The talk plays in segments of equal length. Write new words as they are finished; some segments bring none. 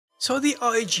So the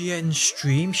IGN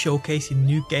stream showcasing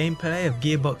new gameplay of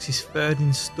Gearbox's third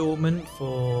installment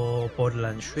for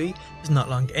Borderlands 3 has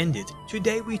not long ended.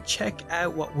 Today we check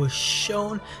out what was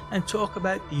shown and talk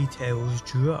about details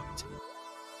dropped.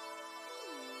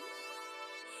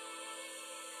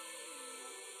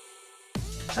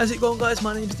 How's it going, guys?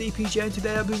 My name is DPJ and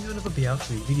today I'll bring you another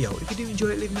BL3 video. If you do enjoy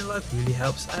it, leaving a like really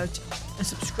helps out, and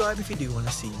subscribe if you do want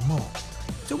to see more.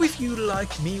 So if you,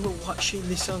 like me, were watching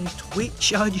this on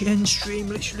Twitch, IGN stream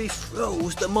literally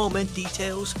froze the moment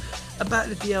details about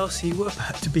the DLC were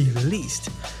about to be released.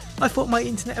 I thought my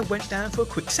internet went down for a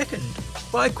quick second,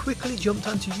 but I quickly jumped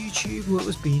onto YouTube where it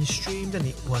was being streamed and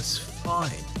it was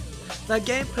fine. Now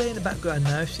gameplay in the background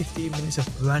now, 15 minutes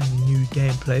of brand new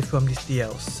gameplay from this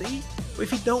DLC, but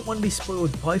if you don't want to be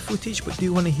spoiled by footage but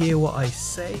do want to hear what I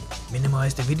say,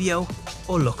 minimise the video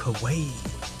or look away.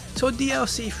 So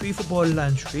DLC3 for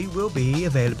Borderlands 3 will be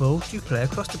available to play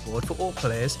across the board for all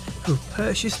players who have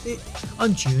purchased it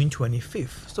on June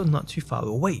 25th, so not too far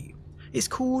away. It's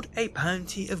called A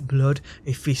Bounty of Blood,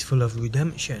 A Fistful of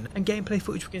Redemption, and gameplay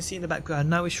footage we can see in the background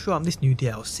now is from this new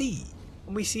DLC.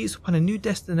 And we see it's upon a new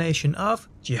destination of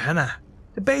Johanna.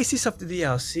 The basis of the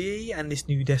DLC and this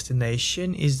new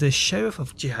destination is the Sheriff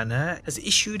of Johanna has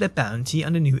issued a bounty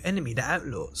on a new enemy, the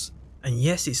Outlaws. And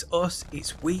yes, it's us,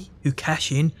 it's we who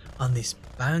cash in on this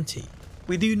bounty.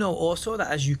 We do know also that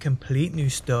as you complete new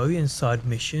story and side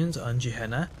missions on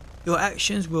Johanna, your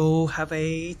actions will have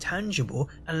a tangible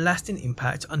and lasting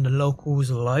impact on the locals'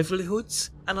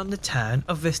 livelihoods and on the town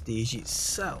of Vestige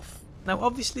itself. Now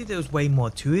obviously there's way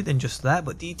more to it than just that,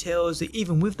 but details that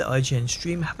even with the IGN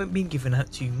stream haven't been given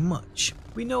out too much.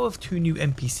 We know of two new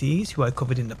NPCs who I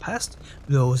covered in the past,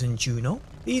 Rose and Juno.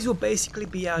 These will basically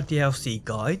be our DLC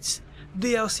guides.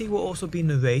 The DLC will also be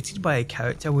narrated by a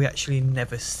character we actually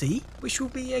never see, which will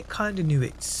be a kind of new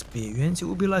experience. It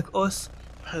will be like us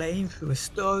playing through a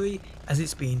story as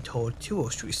it's being told to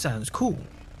us, which sounds cool.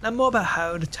 Now more about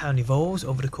how the town evolves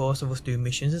over the course of us doing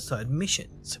missions and side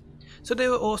missions. So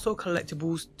there are also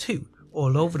collectibles too,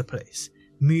 all over the place.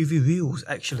 Movie reels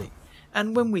actually.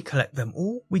 And when we collect them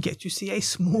all, we get to see a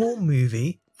small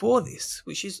movie for this,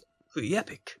 which is pretty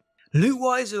epic. Loot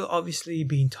wise, are obviously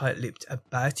being tight-lipped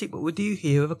about it, but we do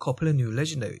hear of a couple of new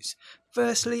legendaries.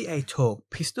 Firstly, a Torgue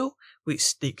pistol, which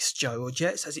sticks gyro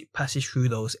jets as it passes through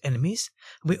those enemies.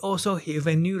 And we also hear of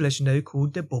a new legendary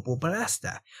called the Bubble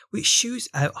Blaster, which shoots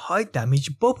out high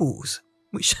damage bubbles,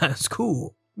 which sounds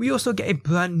cool. We also get a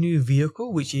brand new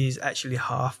vehicle, which is actually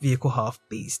half vehicle, half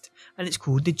beast, and it's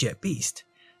called the Jet Beast.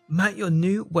 Mount your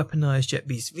new weaponized Jet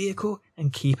Beast vehicle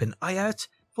and keep an eye out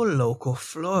for local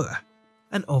flora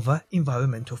and other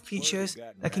environmental features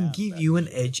that can give you an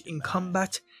edge in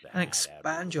combat and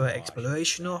expand your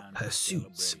explorational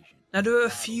pursuits. Now there are a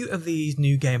few of these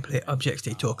new gameplay objects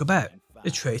they talk about.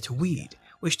 The Traitor Weed,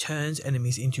 which turns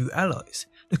enemies into allies.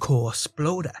 The Core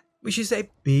Sploder, which is a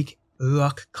big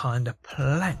rock kind of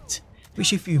plant,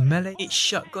 which if you melee it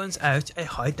shotguns out a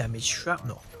high damage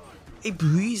shrapnel. A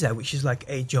Breezer, which is like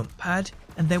a jump pad,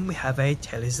 and then we have a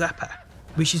Telezapper,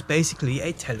 which is basically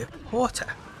a teleporter.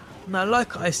 Now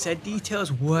like I said,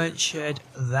 details weren't shared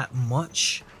that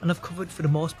much, and I've covered for the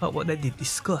most part what they did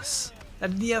discuss. Now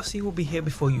the DLC will be here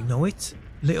before you know it,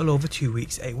 little over 2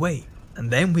 weeks away. And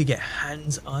then we get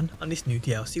hands on this new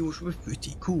DLC, which will be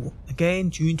pretty cool. Again,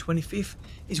 June 25th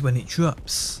is when it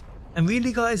drops. And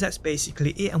really guys, that's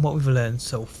basically it and what we've learned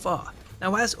so far.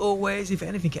 Now as always, if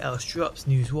anything else drops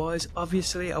news wise,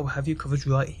 obviously I will have you covered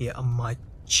right here on my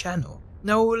channel.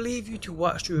 Now I will leave you to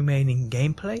watch the remaining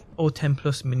gameplay, all 10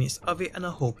 plus minutes of it, and I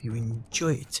hope you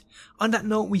enjoy it. On that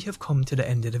note, we have come to the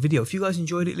end of the video. If you guys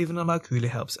enjoyed it, leaving a like really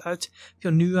helps out. If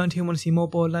you're new around here and want to see more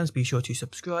Borderlands, be sure to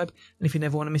subscribe. And if you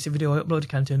never want to miss a video I upload, you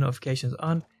can turn notifications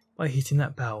on by hitting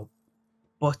that bell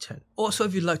button. Also,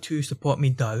 if you'd like to support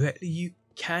me directly, you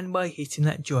can by hitting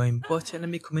that join button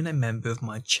and becoming a member of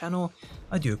my channel.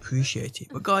 I do appreciate it.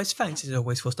 But guys, thanks as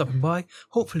always for stopping by.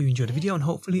 Hopefully you enjoyed the video and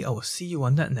hopefully I will see you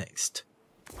on that next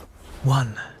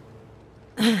one.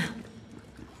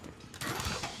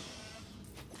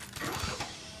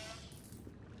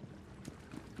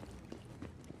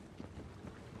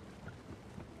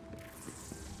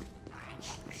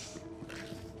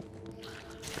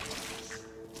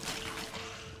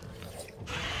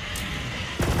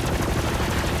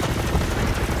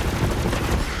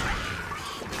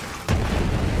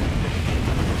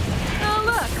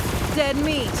 Dead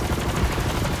meat.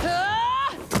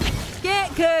 Ah!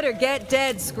 Get good or get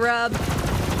dead, scrub.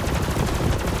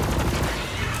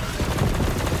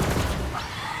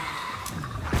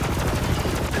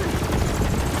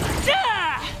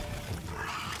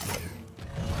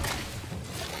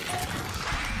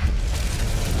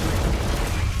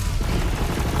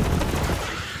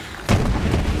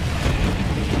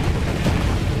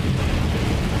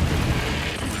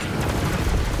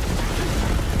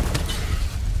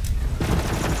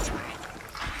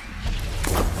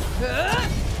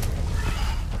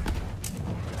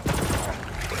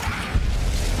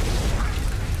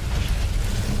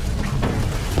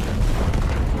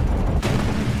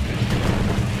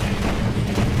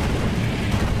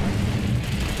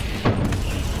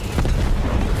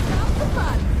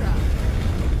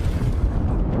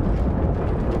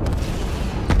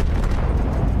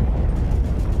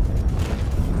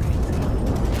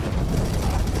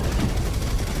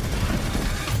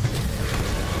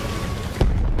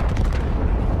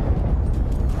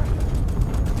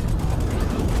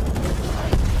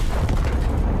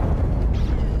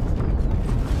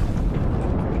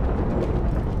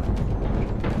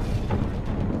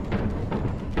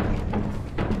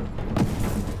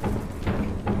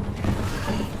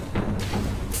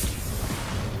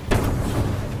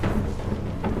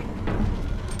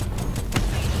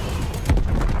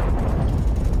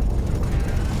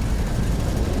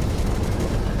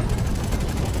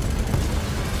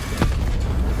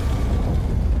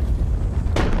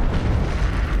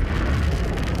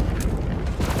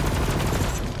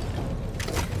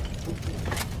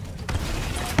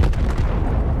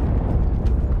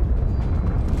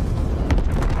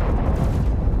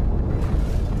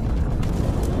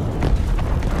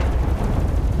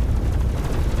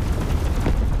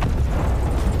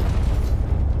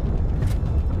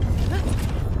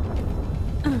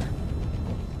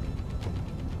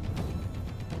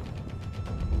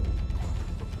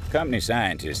 Company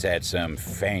scientists had some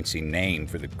fancy name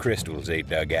for the crystals they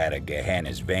dug out of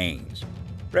Gehenna's veins.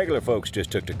 Regular folks just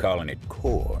took to calling it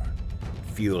core.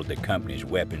 It fueled the company's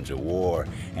weapons of war,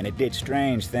 and it did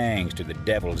strange things to the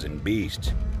devils and beasts.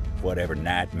 Whatever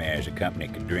nightmares a company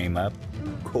could dream up,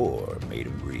 core made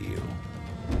them real.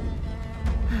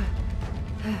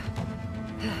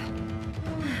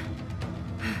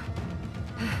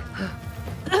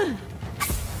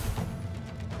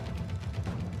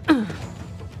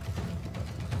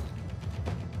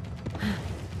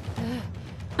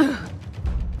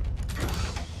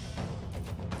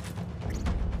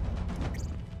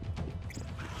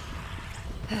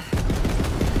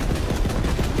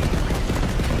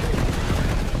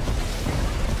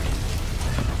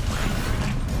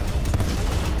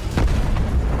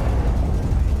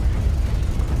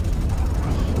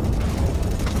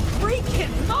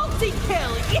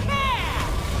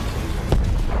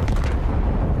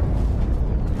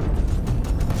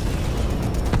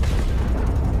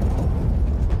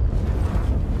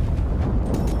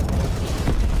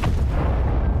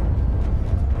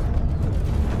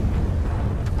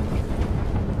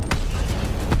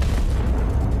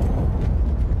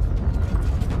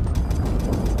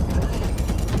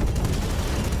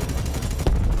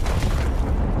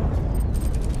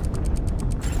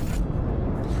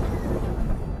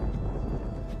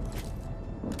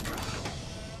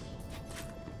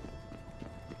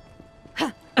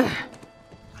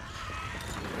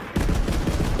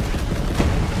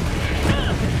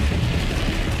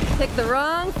 Pick the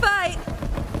wrong fight.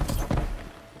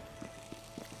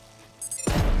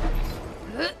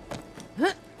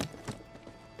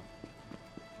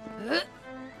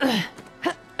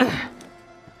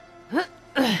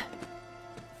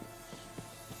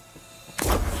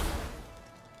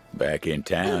 Back in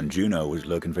town, Juno was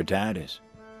looking for Titus.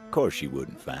 Of course she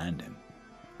wouldn't find him.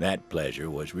 That pleasure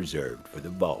was reserved for the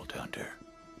Vault Hunter.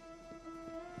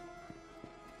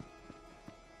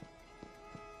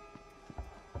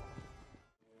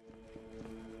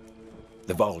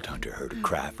 The Vault Hunter heard a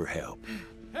cry for help.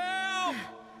 Help!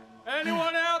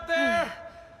 Anyone out there?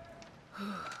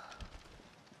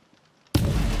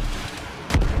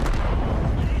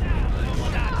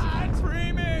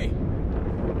 Free me!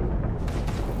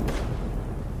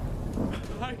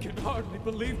 I can hardly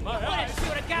believe my eyes.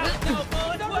 Shoot a gun, no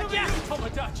bullets, would ya?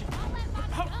 Tomodachi!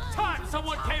 About time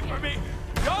someone came for me!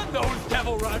 Gun those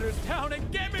devil riders down and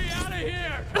get me out of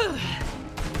here!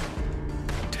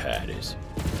 Titus.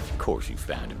 Of course he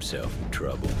found himself in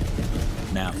trouble.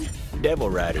 Now,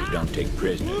 devil riders don't take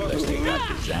prisoners unless they got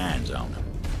designs on them.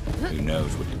 Who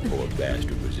knows what the poor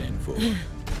bastard was in for?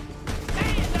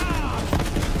 Stand up!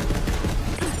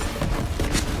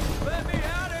 Let me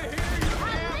out of here, you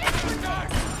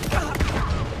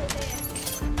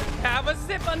Have a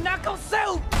sip of knuckle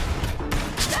soup!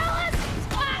 Fellas!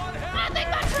 I think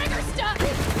my trigger's stuck!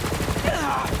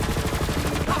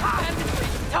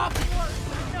 Top work!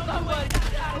 Somebody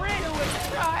ran away,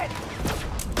 right?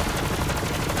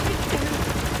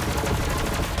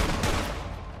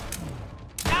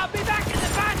 I'll be back in the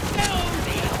back soon!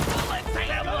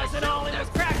 That wasn't all it was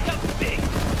cracked up to be!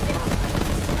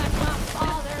 That's my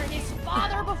father and his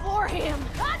father before him!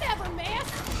 I never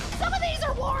missed! Some of these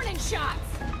are warning shots!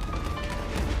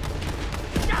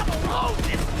 Double load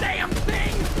this damn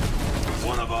thing!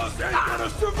 One of us ain't gonna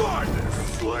survive this,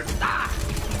 slick!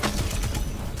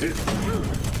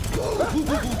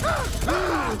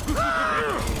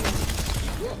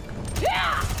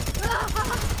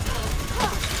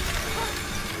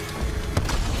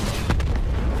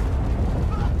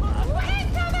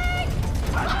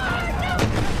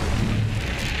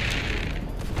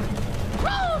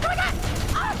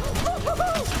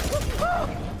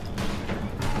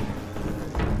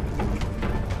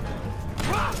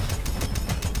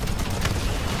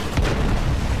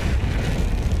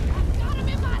 Got him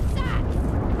in my sights!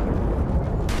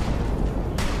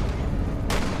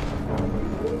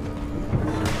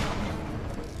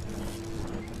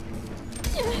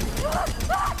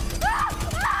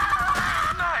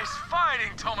 Nice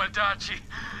fighting, Tomodachi!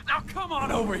 Now come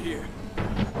on over here!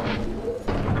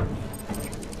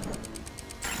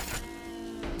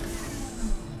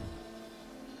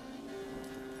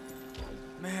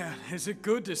 Man, is it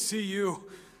good to see you?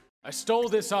 I stole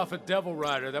this off a devil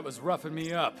rider that was roughing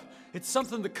me up. It's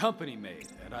something the company made,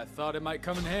 and I thought it might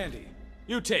come in handy.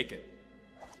 You take it.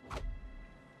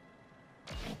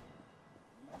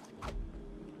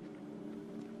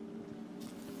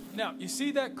 Now, you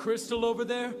see that crystal over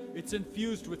there? It's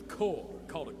infused with core,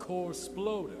 called a core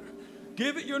sploder.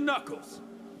 Give it your knuckles.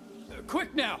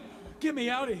 Quick now! Get me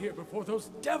out of here before those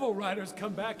devil riders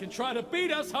come back and try to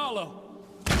beat us hollow!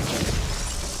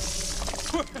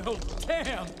 Well,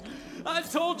 damn! I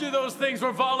told you those things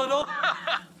were volatile!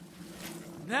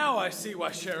 Now I see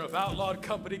why Sheriff outlawed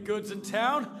company goods in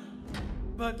town.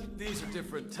 But these are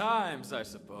different times, I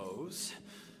suppose.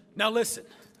 Now listen,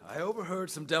 I overheard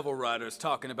some Devil Riders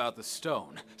talking about the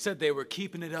stone. Said they were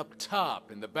keeping it up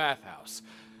top in the bathhouse.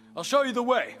 I'll show you the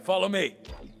way. Follow me.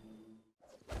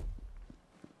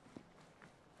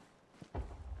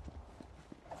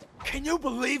 Can you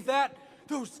believe that?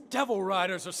 Those Devil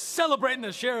Riders are celebrating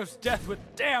the Sheriff's death with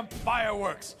damn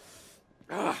fireworks.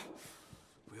 Ugh.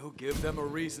 We'll give them a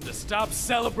reason to stop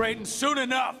celebrating soon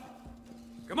enough.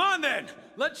 Come on then,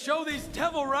 let's show these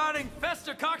devil-riding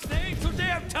festercocks they ain't so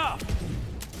damn tough.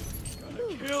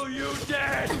 Gonna kill you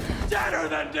dead, deader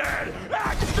than dead,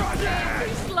 extra dead!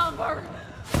 Slumber!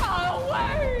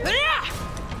 Away!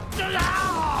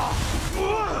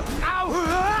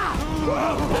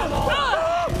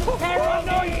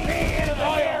 Paranoid me in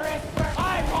here!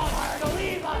 I want her to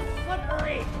leave a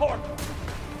slippery corpse!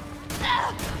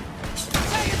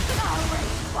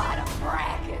 What a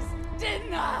fracas,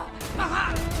 didn't I?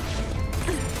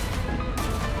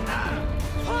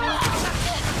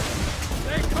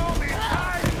 They call me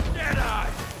Time Deadeye!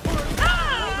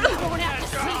 You don't have to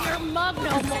see your mug no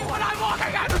more. What I'm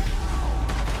walking at!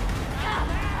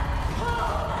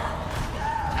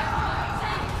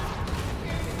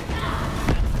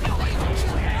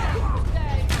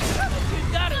 You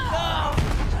gotta go!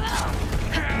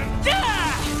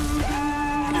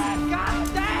 God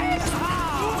dang!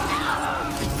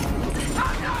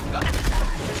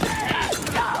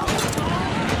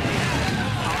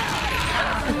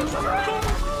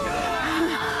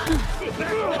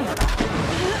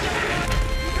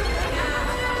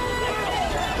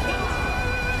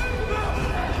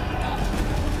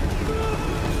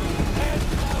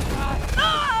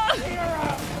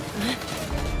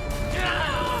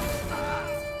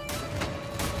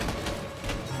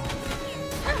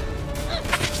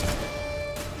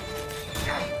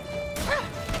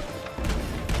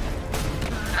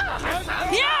 I'm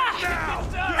not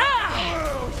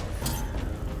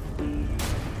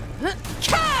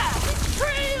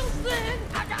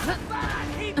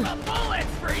gonna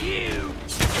bullets for you!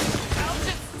 I'll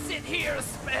just sit here a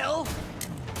spell.